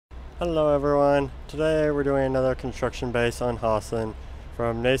Hello everyone, today we're doing another construction base on Hawson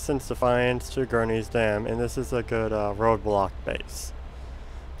from Nason's Defiance to Gourney's Dam, and this is a good roadblock base.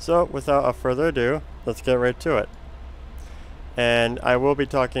 So without a further ado, let's get right to it. And I will be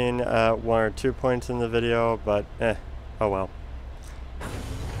talking one or two points in the video, but oh well.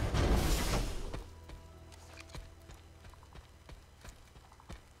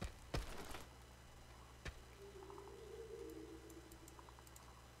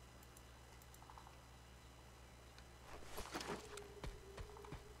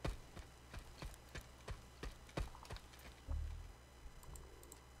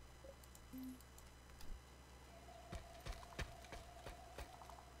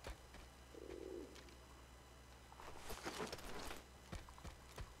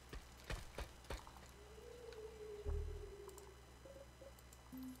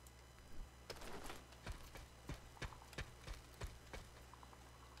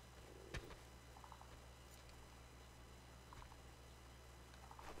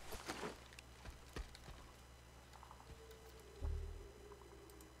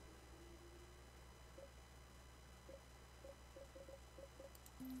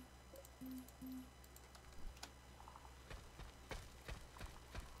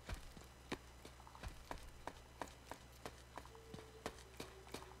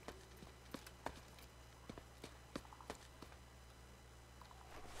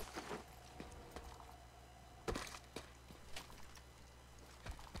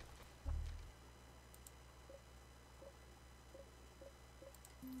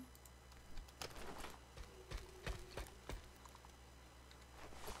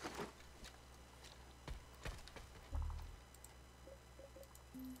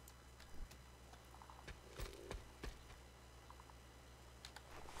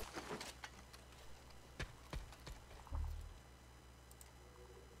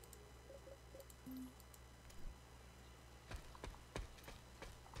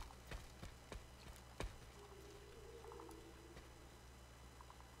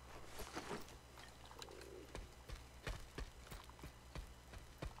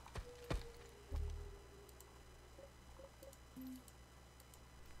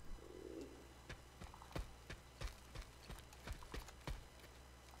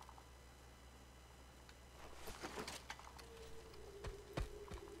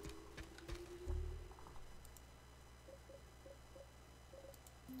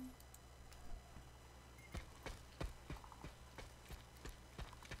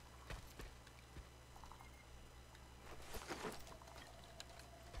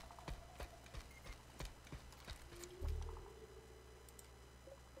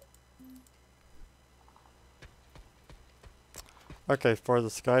 Okay, for the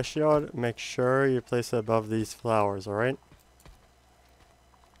sky shield, make sure you place it above these flowers, alright?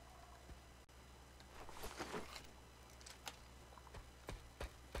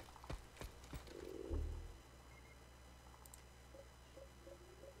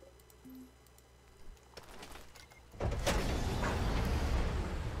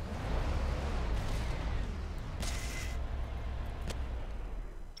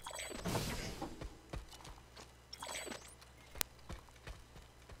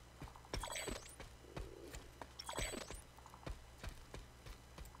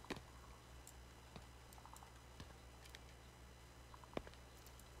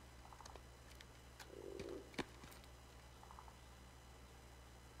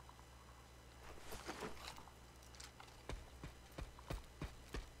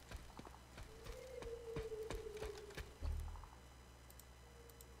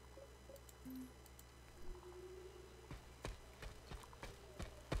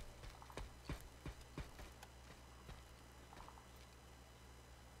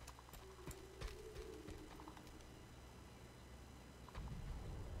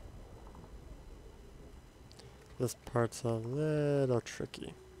 This part's a little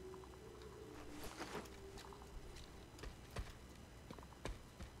tricky.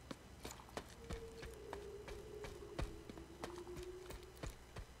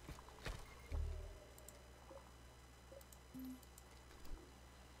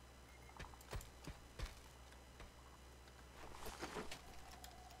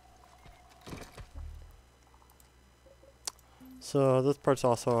 So this part's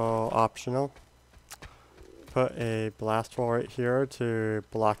also optional. Put a blast wall right here to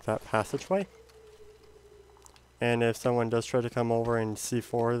block that passageway. And if someone does try to come over and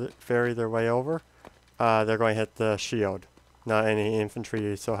C4 ferry their way over, they're going to hit the shield, not any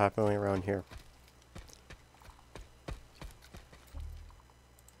infantry so happening around here.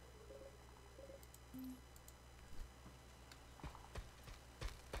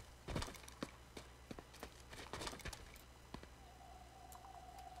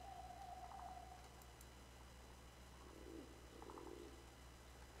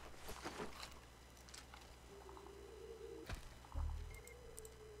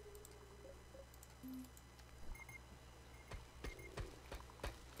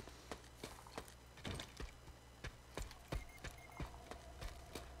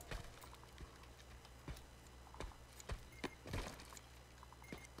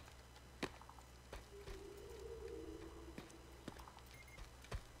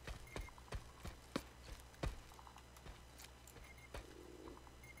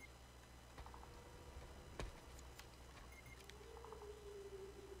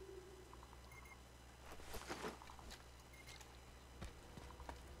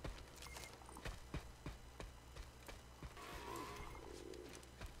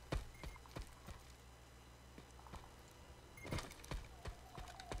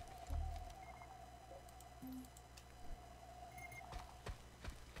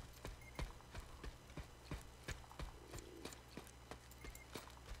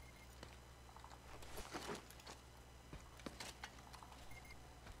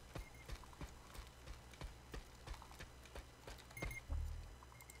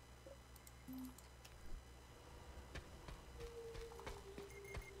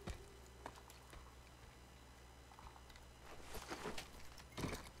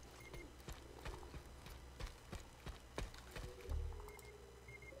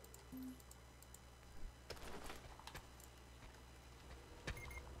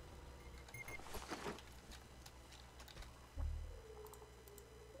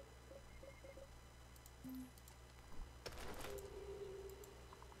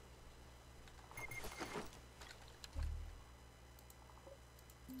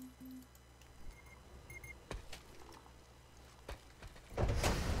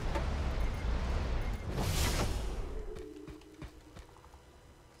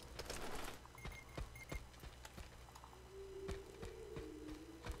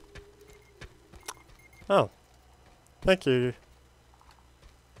 Oh, thank you.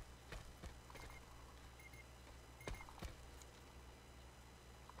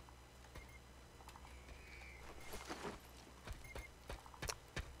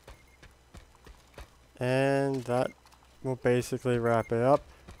 And that will basically wrap it up.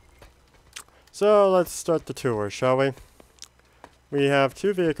 So let's start the tour, shall we? We have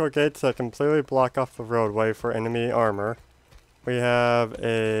 2 vehicle gates that completely block off the roadway for enemy armor. We have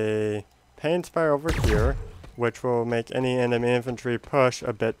a pain spire over here, which will make any enemy infantry push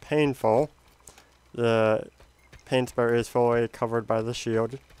a bit painful. The pain spire is fully covered by the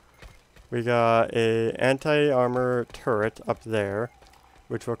shield. We got a anti-armor turret up there,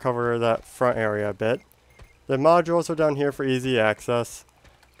 which will cover that front area a bit. The modules are down here for easy access.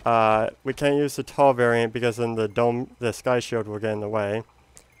 We can't use the tall variant because then the sky shield will get in the way.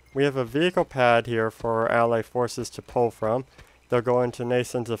 We have a vehicle pad here for ally forces to pull from. They'll go into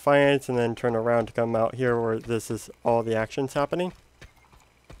Nason's Defiance and then turn around to come out here where this is all the actions happening.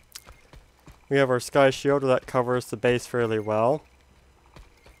 We have our sky shield that covers the base fairly well.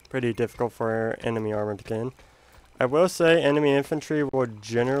 Pretty difficult for enemy armor to get in. I will say enemy infantry will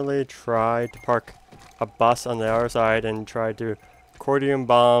generally try to park a bus on the other side and try to accordion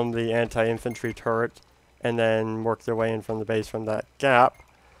bomb the anti-infantry turret and then work their way in from the base from that gap.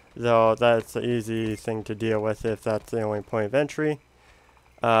 Though that's an easy thing to deal with if that's the only point of entry.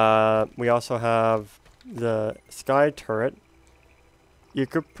 We also have the sky turret. You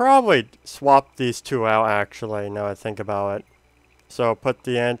could probably swap these two out actually, now I think about it. So put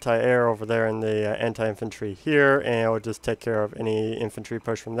the anti-air over there and the anti-infantry here, and it will just take care of any infantry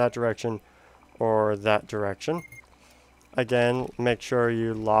push from that direction or that direction. Again, make sure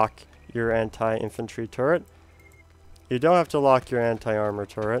you lock your anti-infantry turret. You don't have to lock your anti-armor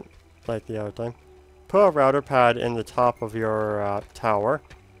turret, like the other time. Put a router pad in the top of your tower.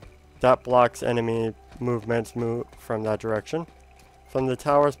 That blocks enemy movements from that direction. From the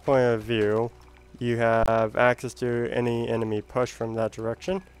tower's point of view, you have access to any enemy push from that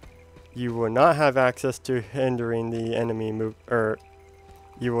direction. You will not have access to hindering the enemy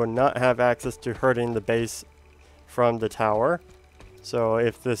you will not have access to hurting the base from the tower. So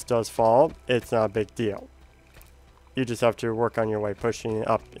if this does fall, it's not a big deal. You just have to work on your way pushing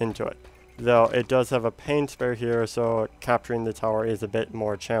up into it. Though it does have a pain spire here, so capturing the tower is a bit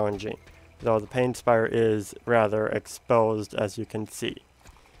more challenging. Though the pain spire is rather exposed, as you can see.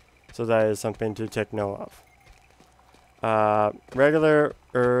 So that is something to take note of.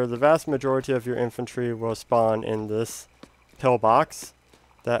 The vast majority of your infantry will spawn in this pillbox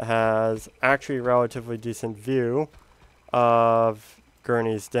that has actually relatively decent view of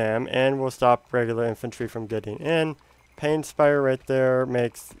Gourney's Dam and will stop regular infantry from getting in. Pain spire right there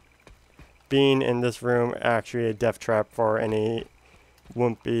makes being in this room actually a death trap for any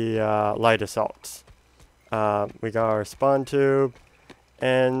wimpy light assaults. We got our spawn tube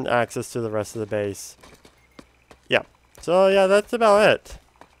and access to the rest of the base. Yeah, so yeah, that's about it.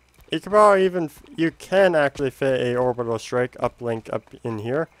 You can actually fit a orbital strike uplink up in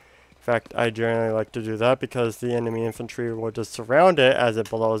here. In fact, I generally like to do that because the enemy infantry will just surround it as it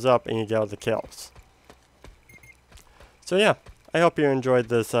blows up and you get all the kills. So yeah, I hope you enjoyed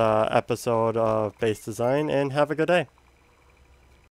this episode of base design and have a good day.